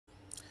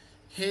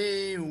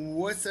Hey,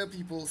 what's up,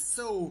 people?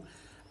 So,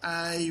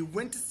 I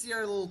went to see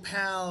our little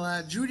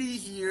pal Judy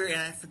here,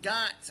 and I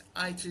forgot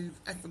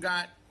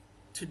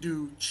to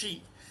do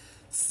cheat.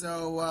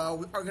 So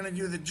we are gonna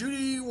do the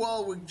Judy.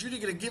 Well, Judy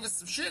gonna give us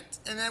some shit,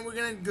 and then we're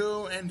gonna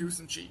go and do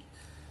some cheat.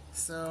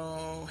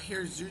 So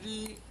here's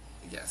Judy.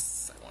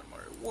 Yes, I want my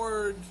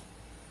reward,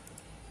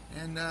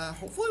 and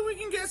hopefully we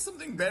can get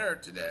something better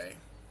today.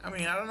 I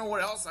mean, I don't know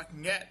what else I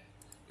can get.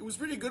 It was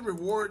pretty good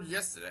reward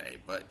yesterday,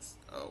 but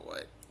oh,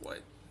 what?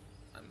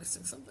 I'm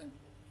missing something?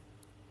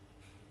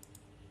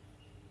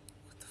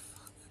 What the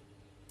fuck?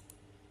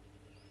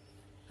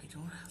 I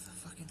don't have the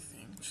fucking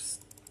thing.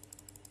 Just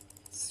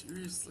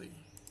seriously.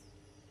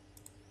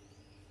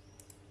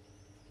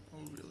 Oh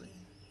really?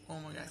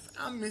 Oh my god,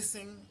 I'm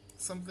missing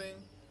something.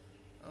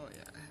 Oh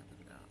yeah, I have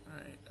it now.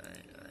 Alright.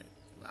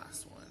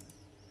 Last one.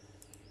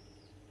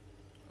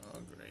 Oh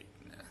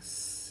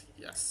greatness.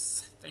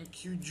 Yes.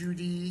 Thank you,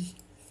 Judy.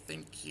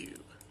 Thank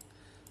you.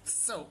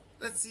 So,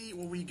 let's see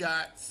what we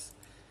got.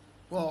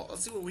 Well,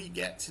 let's see what we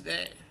get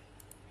today.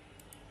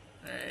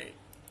 Alright.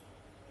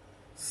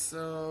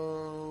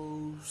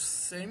 So,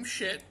 same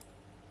shit.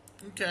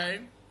 Okay.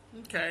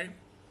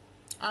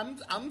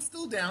 I'm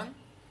still down.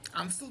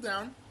 I'm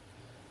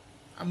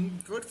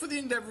good for the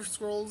Endeavor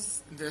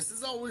Scrolls. This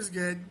is always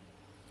good.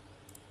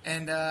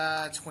 And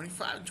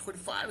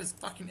 25 is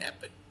fucking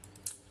epic.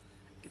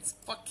 It's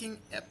fucking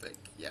epic.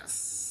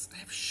 Yes. I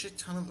have a shit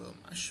ton of them.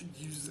 I should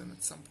use them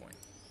at some point.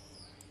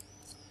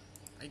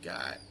 I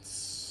got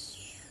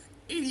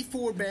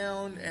 84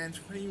 bound and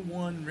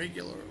 21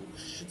 regular. Ooh,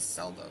 should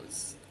sell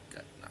those.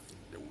 Got nothing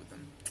to do with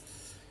them.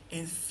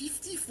 And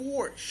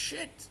 54.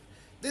 Shit.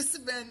 This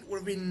event would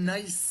have been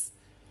nice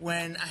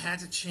when I had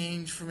to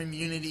change from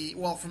immunity,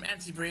 well, from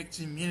anti-break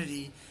to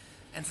immunity,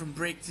 and from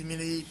break to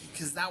immunity,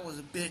 because that was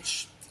a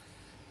bitch.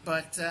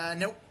 But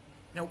nope.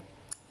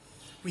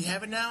 We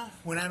have it now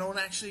when I don't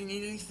actually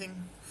need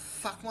anything.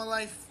 Fuck my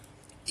life.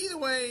 Either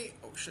way,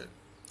 oh shit.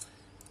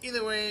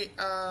 Either way,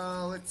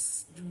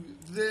 let's do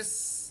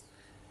this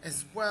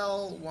as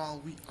well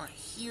while we are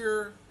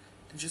here,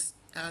 and just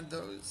add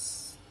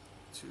those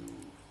to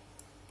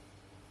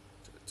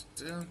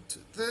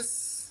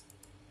this.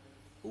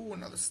 Ooh,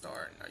 another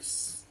star.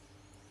 Nice.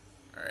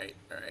 Alright,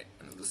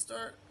 another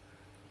star.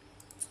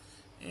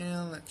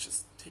 And let's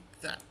just take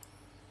that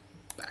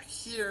back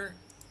here.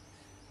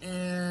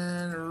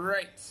 And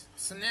right.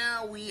 So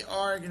now we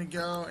are gonna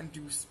go and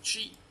do some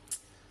cheat.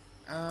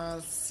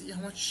 Let's see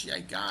how much cheat I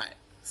got.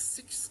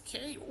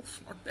 6k?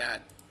 Oof, not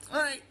bad.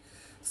 Alright.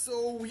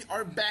 So we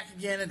are back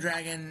again at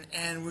Dragon,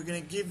 and we're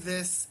gonna give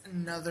this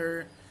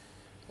another.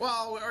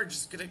 Well, we are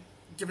just gonna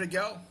give it a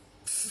go.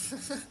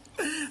 So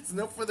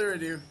no further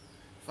ado.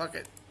 Fuck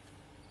it.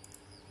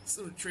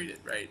 So retreated,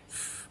 right?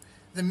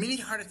 The mini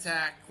heart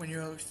attack when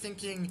you're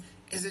thinking,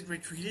 is it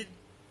retreated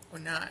or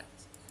not?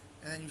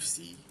 And then you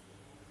see,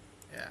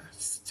 yeah,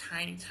 just a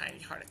tiny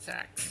heart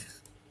attack.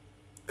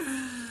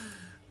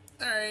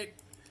 Alright.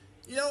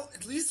 You know,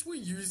 at least we're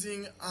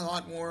using a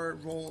lot more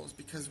rolls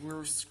because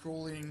we're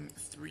scrolling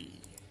 3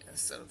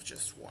 instead of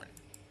just 1.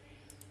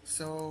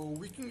 So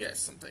we can get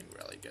something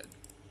really good.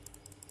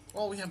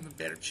 Well, we have a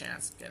better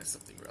chance of getting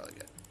something really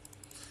good.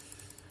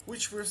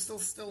 Which we're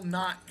still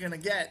not gonna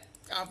get,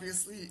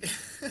 obviously.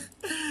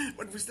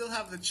 But we still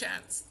have the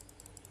chance.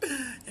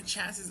 And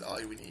chance is all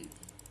we need.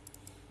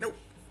 Nope.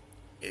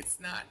 It's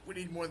not. We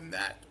need more than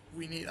that.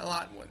 We need a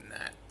lot more than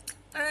that.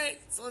 Alright,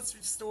 so let's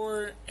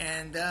restore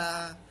and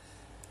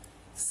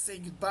say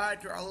goodbye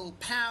to our little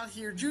pal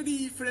here,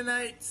 Judy, for the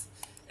night.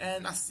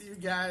 And I'll see you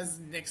guys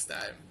next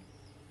time.